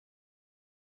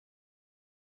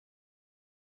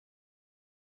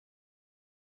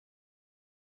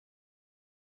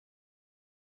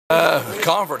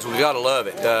Conference, we got to love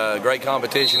it. Great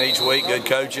competition each week, good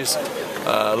coaches.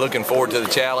 Looking forward to the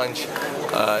challenge.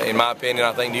 In my opinion,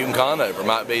 I think Newton Conover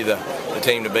might be the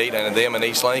team to beat, and them in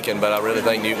East Lincoln, but I really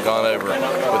think Newton Conover,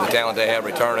 with the talent they have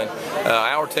returning.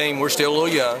 Our team, we're still a little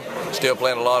young, still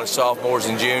playing a lot of sophomores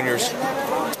and juniors.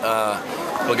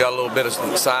 We got a little bit of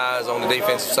size on the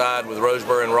defensive side with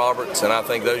Roseburg and Roberts, and I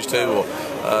think those two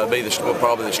will be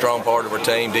probably the strong part of our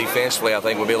team. Defensively, I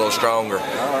think we'll be a little stronger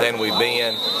than we've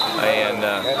been, and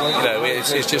you know,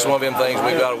 it's just one of them things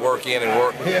we've got to work in and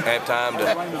have time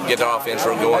to get the offense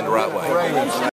going the right way.